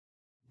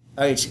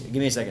Okay, give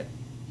me a second.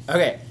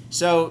 Okay,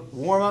 so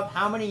warm up.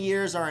 How many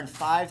years are in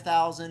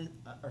 5,000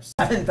 or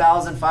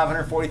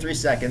 7,543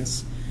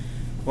 seconds?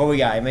 What we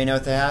got? Anybody know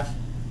what they have?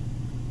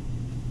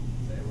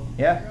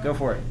 Yeah, go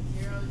for it.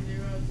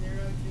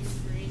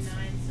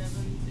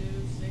 0.002397260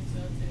 years.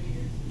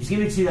 Just give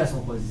me 2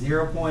 decimal places.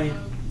 0.23.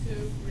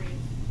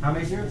 How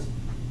many zeros?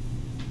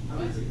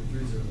 Three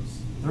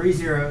zeros. 3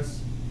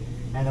 zeros.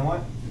 And then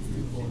what?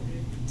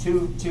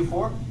 2,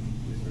 4?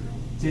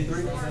 2,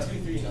 3?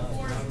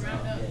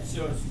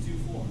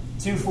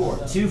 2, 4.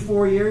 2,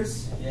 4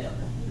 years? Yeah.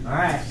 All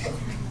right.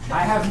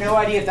 I have no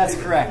idea if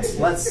that's correct.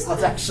 Let's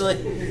actually.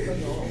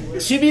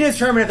 It should be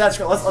determined if that's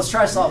correct. Let's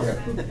try to solve it.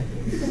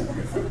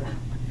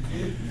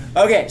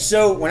 Okay,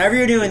 so whenever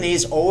you're doing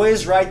these,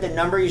 always write the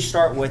number you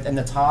start with in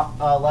the top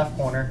left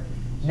corner.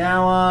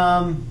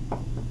 Now,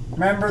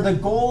 remember, the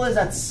goal is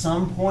at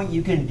some point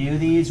you can do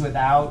these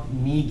without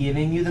me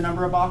giving you the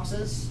number of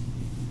boxes.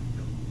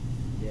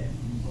 Yeah.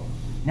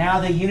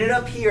 Now, the unit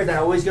up here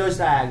that always goes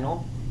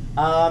diagonal.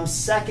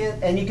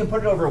 Second, and you can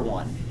put it over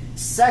 1.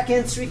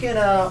 Seconds, we can,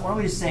 why don't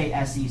we just say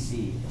SEC?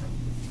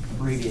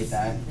 Abbreviate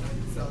that.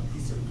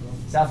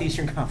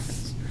 Southeastern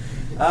Conference.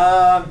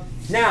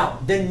 Now,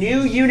 the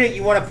new unit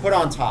you want to put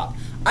on top.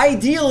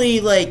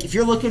 Ideally, like, if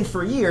you're looking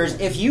for years,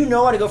 if you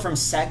know how to go from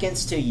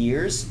seconds to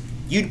years,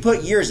 you'd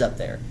put years up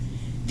there.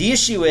 The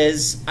issue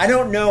is, I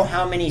don't know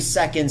how many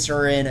seconds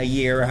are in a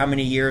year or how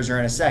many years are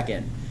in a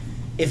second.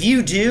 If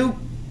you do,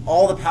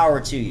 all the power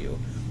to you.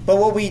 But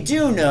what we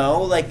do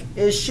know, like,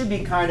 it should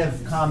be kind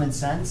of common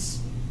sense,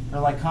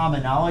 or like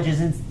common knowledge, is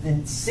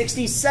in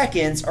 60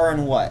 seconds are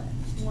in what?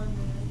 1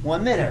 minute.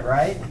 1 minute,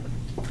 right?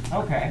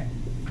 Okay.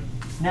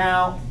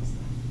 Now,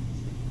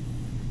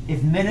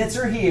 if minutes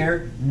are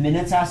here,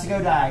 minutes has to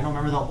go diagonal.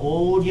 Remember, the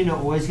old unit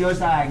always goes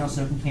diagonal,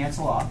 so it can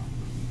cancel off.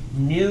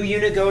 New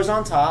unit goes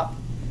on top.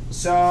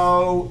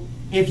 So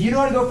if you don't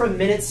want to go from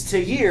minutes to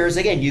years,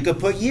 again, you could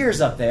put years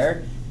up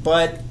there,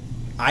 but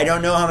I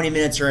don't know how many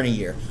minutes are in a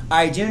year.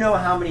 I do know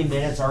how many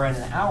minutes are in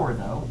an hour,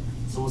 though.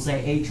 So we'll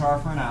say HR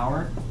for an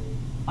hour.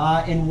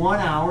 In 1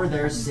 hour,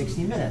 there's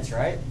 60 minutes,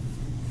 right?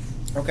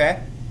 Okay.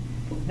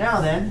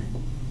 Now then,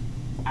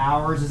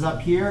 hours is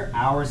up here.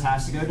 Hours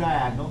has to go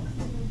diagonal.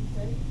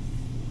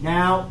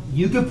 Now,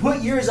 you can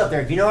put years up there.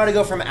 If you know how to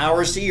go from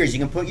hours to years, you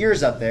can put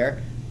years up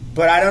there.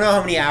 But I don't know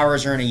how many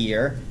hours are in a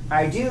year.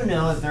 I do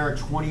know that there are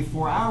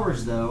 24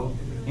 hours, though,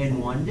 in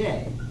 1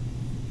 day.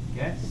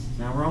 Okay?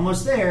 Now we're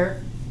almost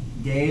there.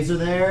 Days are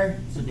there,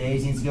 so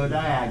days needs to go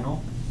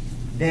diagonal.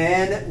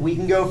 Then we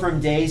can go from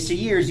days to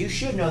years. You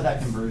should know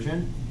that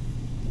conversion.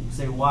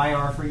 Say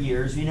YR for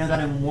years. We know that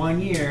in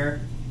 1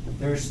 year,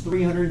 there's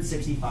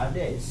 365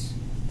 days.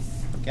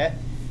 Okay?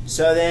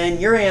 So then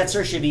your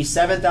answer should be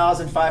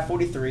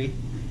 7,543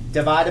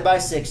 divided by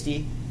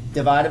 60,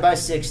 divided by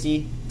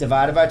 60,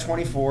 divided by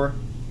 24,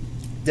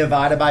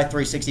 divided by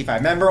 365.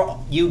 Remember,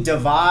 you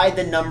divide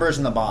the numbers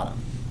on the bottom.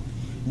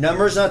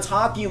 Numbers on the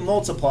top, you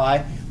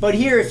multiply. But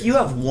here, if you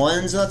have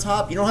ones on the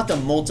top, you don't have to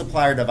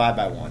multiply or divide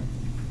by 1.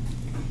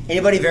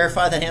 Anybody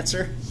verify that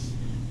answer?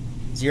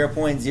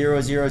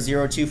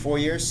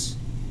 0.00024 years?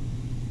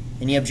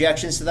 Any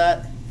objections to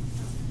that?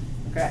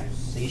 Okay.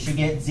 So you should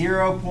get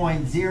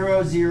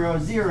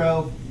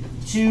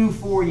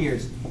 0.00024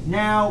 years.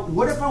 Now,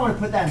 what if I want to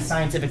put that in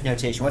scientific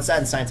notation? What's that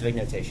in scientific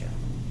notation?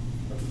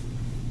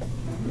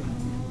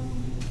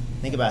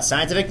 Think about it.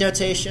 Scientific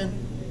notation.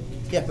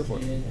 Yeah, go for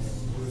it.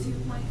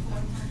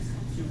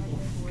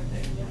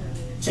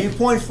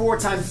 2.4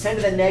 times 10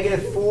 to the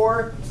negative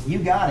 4. You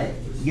got it.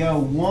 You go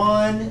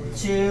 1,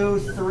 2,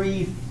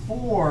 3,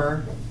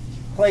 4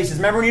 places.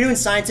 Remember, when you're doing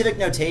scientific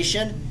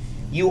notation,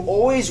 you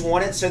always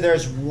want it so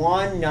there's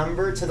one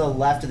number to the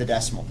left of the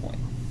decimal point.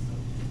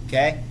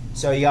 Okay?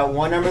 So you got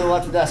one number to the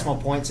left of the decimal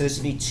point, so this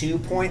would be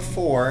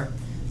 2.4.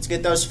 Let's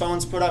get those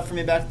phones put up for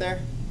me back there.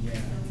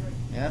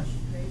 Yeah?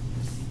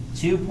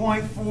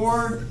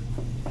 2.4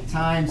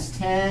 times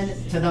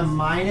 10 to the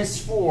minus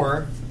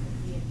 4.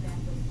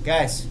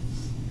 Guys,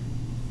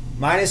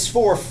 minus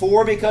 4.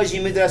 4 because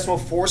you moved the decimal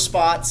 4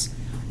 spots.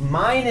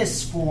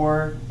 Minus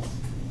 4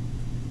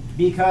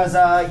 because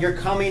you're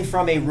coming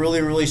from a really,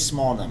 really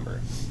small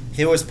number. If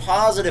it was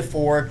positive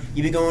 4,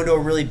 you'd be going to a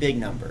really big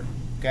number.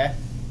 Okay?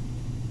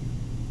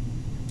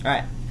 All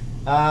right.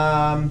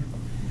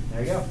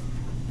 There you go.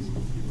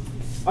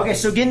 Okay,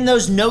 so getting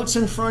those notes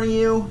in front of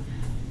you.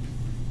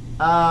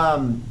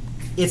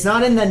 It's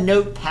not in the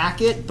note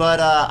packet, but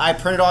I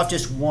printed off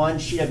just one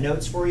sheet of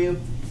notes for you.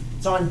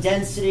 It's on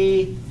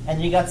density, and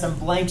then you got some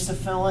blanks to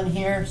fill in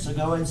here, so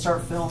go ahead and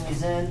start filling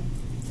these in.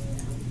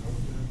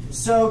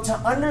 So to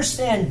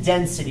understand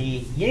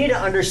density, you need to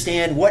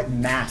understand what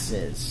mass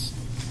is.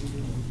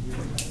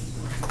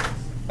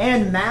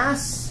 And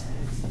mass,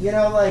 you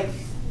know, like,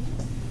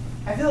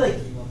 I feel like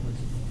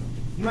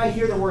you might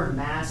hear the word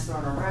mass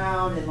thrown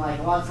around, and like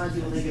a lot of times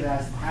people think of it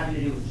as having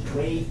to do with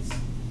weight.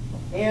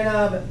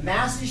 And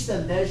mass is just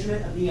a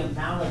measurement of the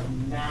amount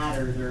of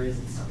matter there is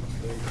in something.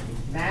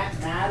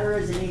 Matter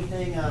is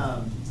anything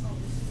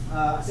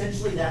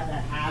essentially that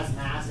has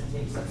mass and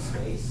takes up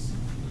space.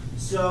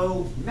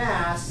 So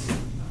mass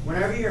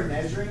whenever you're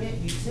measuring it,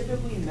 you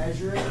typically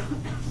measure it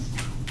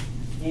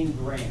in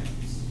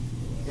grams.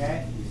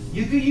 Okay?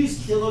 You could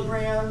use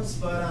kilograms,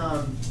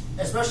 but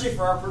especially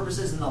for our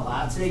purposes in the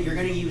lab today, you're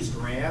going to use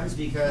grams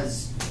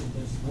because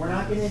we're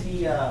not going to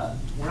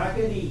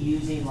be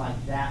using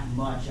like that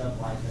much of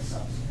like the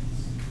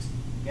substance.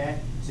 Okay?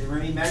 So we're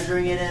going to be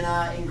measuring it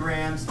in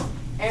grams.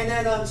 And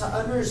then to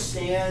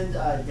understand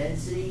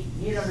density,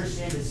 you need to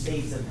understand the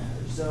states of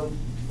matter. So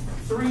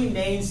 3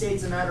 main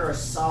states of matter are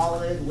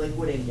solid,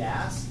 liquid, and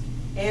gas.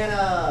 And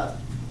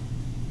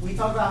we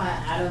talk about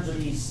how atoms are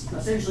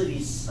essentially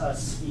these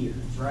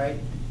spheres, right?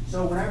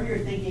 So whenever you're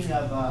thinking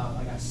of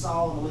like a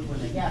solid, a liquid,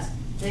 and a gas,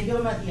 think of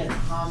them at the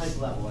atomic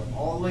level, like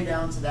all the way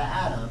down to the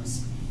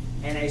atoms.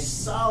 And a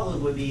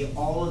solid would be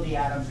all of the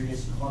atoms are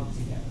just clumped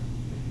together.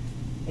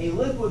 A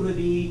liquid would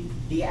be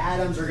the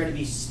atoms are going to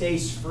be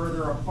spaced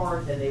further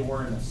apart than they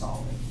were in a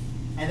solid.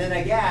 And then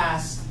a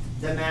gas,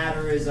 the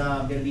matter is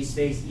going to be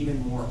spaced even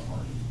more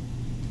apart.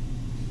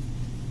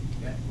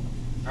 Okay.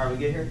 Are we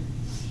good here?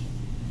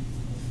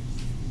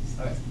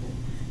 Okay.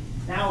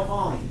 Now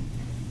volume.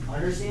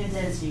 Understand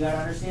density, you got to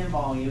understand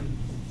volume.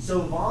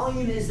 So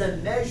volume is the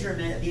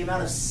measurement of the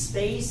amount of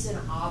space an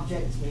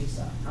object takes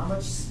up. How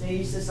much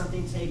space does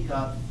something take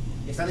up?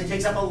 If something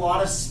takes up a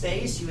lot of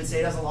space, you would say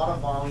it has a lot of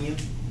volume.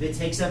 If it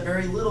takes up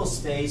very little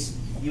space,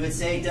 you would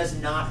say it does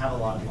not have a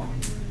lot of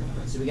volume.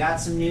 So we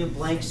got some new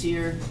blanks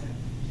here.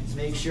 Let's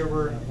make sure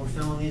we're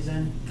filling these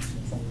in.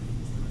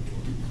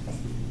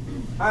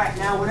 All right,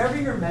 now whenever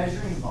you're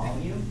measuring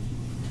volume,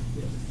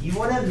 you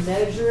want to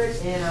measure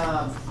it in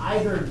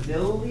either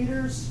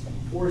milliliters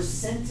or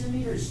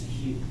centimeters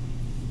cubed.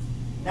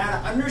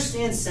 Now to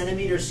understand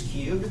centimeters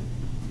cubed,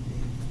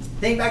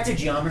 think back to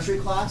geometry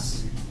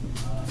class.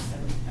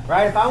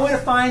 Right? If I want to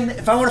find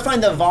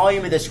the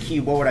volume of this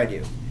cube, what would I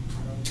do?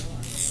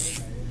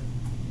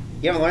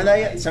 You haven't learned that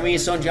yet? Some of you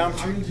still in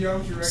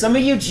geometry? Some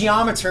of you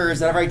geometers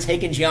that have already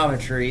taken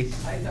geometry.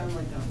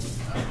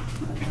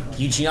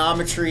 You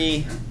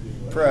geometry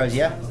pros,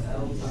 yeah?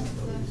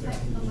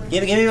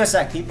 Give me a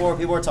sec. People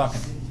are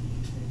talking.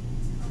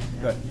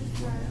 Good.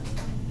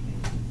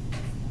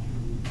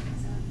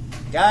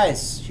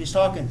 Guys, she's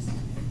talking.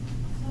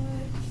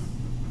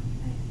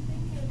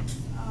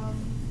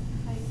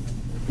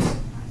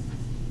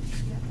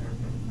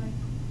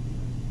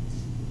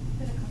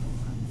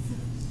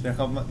 It's been a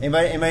couple months.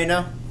 Anybody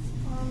know?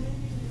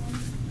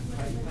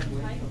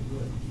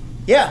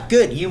 Yeah,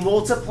 good. You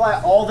multiply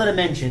all the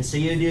dimensions. So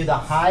you do the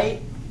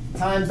height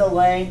times the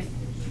length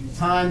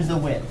times the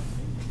width.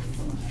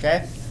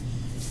 Okay?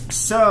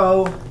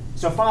 So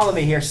follow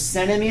me here.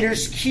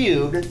 Centimeters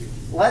cubed.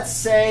 Let's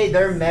say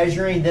they're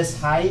measuring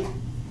this height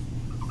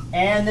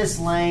and this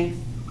length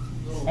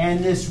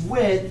and this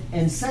width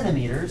in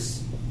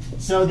centimeters.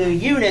 So the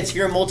units,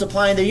 you're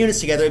multiplying the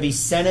units together, it'd be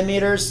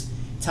centimeters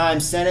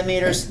times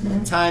centimeters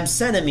times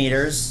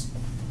centimeters,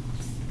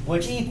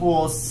 which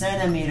equals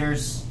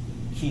centimeters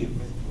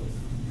cubed.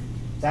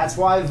 That's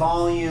why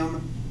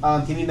volume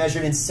can be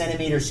measured in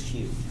centimeters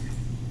cubed.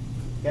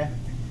 Okay?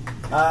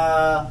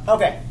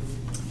 Okay.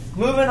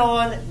 Moving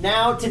on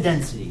now to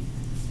density.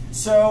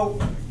 So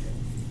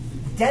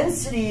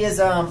density is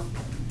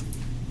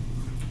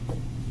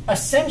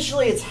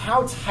essentially it's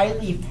how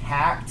tightly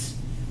packed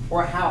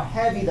or how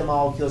heavy the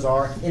molecules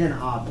are in an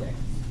object.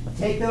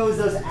 Take those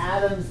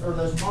atoms or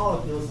those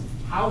molecules,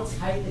 how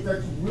tight, if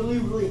they're really,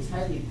 really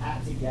tightly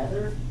packed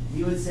together,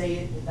 you would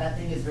say that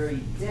thing is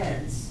very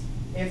dense.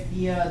 If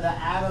the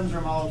atoms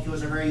or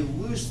molecules are very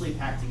loosely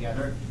packed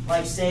together,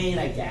 like say in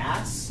a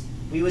gas,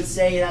 we would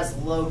say it has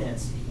low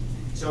density.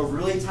 So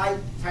really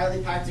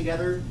tightly packed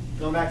together,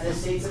 going back to the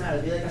states of matter,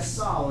 it'd be like a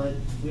solid,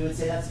 we would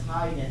say that's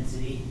high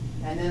density.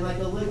 And then like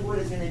a liquid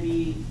is going to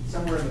be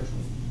somewhere in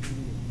between.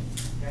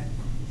 Okay?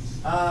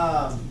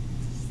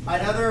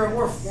 Another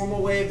more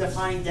formal way of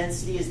defining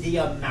density is the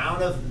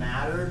amount of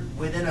matter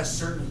within a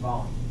certain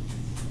volume.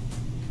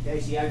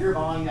 Okay, so you have your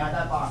volume, you have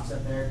that box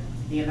up there.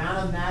 The amount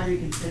of matter you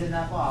can fit in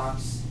that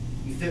box,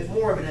 you fit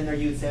more of it in there,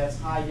 you would say that's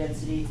high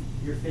density.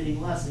 You're fitting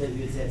less of it,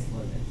 you would say it's low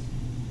density.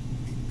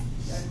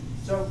 Okay?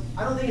 So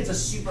I don't think it's a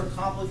super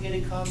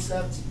complicated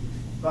concept,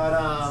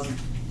 but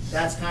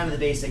that's kind of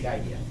the basic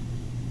idea.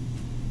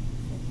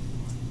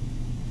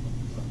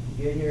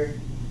 Good here?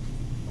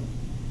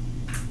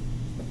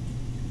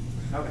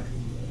 Okay.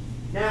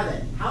 Now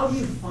then, how do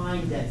you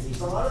find density?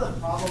 So a lot of the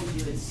problems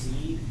you would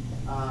see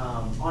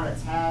on a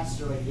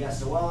test or like the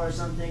SOL or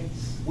something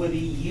would be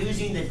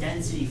using the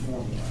density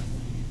formula.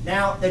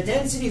 Now, the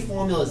density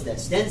formula is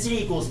this.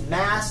 Density equals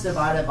mass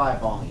divided by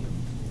volume.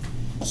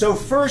 So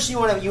first you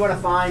want to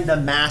find the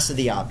mass of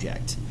the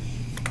object.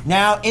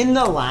 Now, in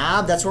the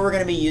lab, that's what we're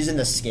going to be using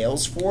the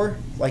scales for.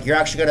 Like you're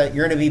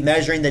going to be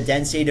measuring the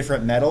density of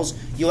different metals.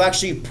 You'll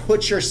actually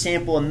put your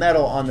sample of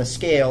metal on the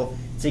scale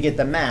to get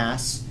the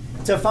mass.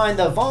 To find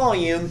the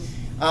volume,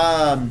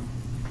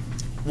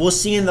 we'll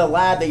see in the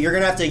lab that you're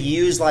going to have to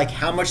use like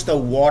how much the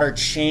water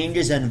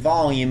changes in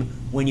volume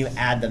when you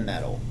add the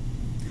metal.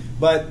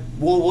 But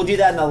we'll do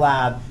that in the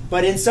lab.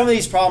 But in some of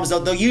these problems,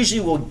 they'll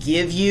usually will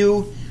give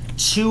you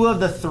two of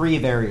the three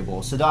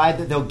variables. So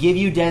they'll give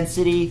you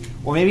density,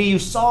 or maybe you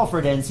solve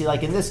for density,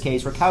 like in this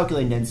case, we're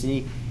calculating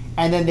density,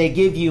 and then they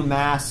give you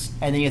mass,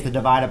 and then you have to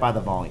divide it by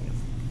the volume.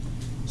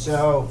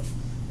 So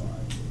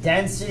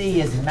density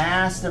is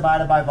mass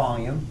divided by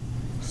volume.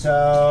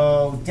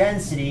 So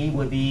density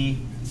would be,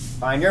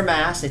 find your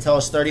mass, they tell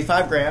us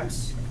 35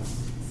 grams.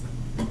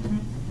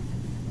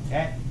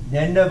 Okay.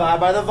 Then divide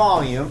by the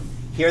volume.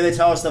 Here they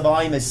tell us the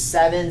volume is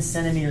 7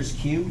 centimeters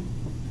cubed.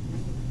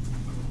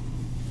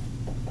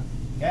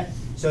 Okay.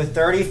 So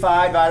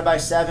 35 divided by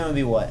 7 would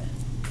be what?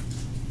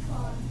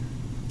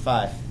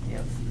 5.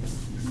 Yep.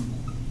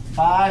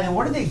 5. And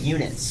what are the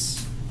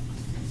units?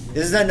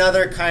 This is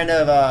another kind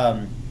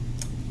of,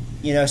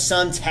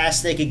 some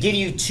test. They could give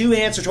you 2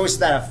 answer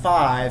choices out of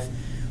 5,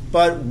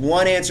 but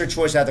one answer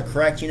choice had the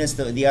correct units.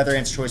 The other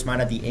answer choice might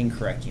have the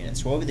incorrect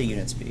units. What would the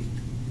units be?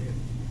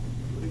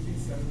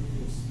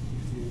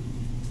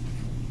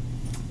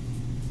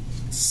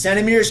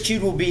 Centimeters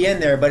cubed will be in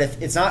there, but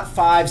if it's not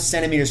 5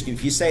 centimeters cubed,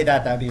 if you say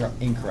that, that'd be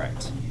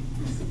incorrect.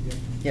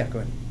 Yeah, go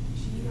ahead.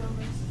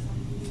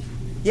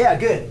 Yeah,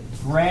 good.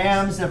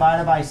 Grams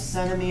divided by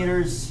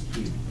centimeters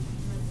cubed.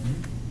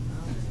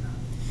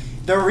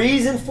 The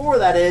reason for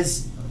that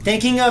is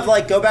thinking of,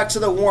 like, go back to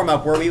the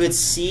warm-up where we would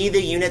see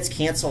the units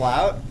cancel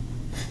out,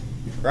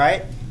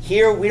 right?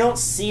 Here we don't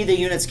see the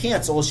units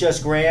cancel. It's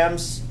just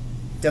grams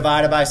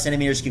divided by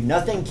centimeters cubed.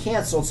 Nothing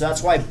canceled, so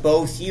that's why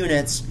both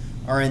units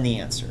are in the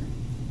answer.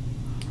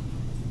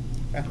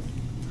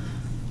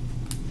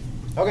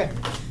 Okay.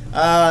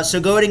 So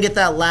go ahead and get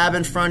that lab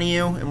in front of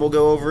you, and we'll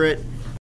go over it.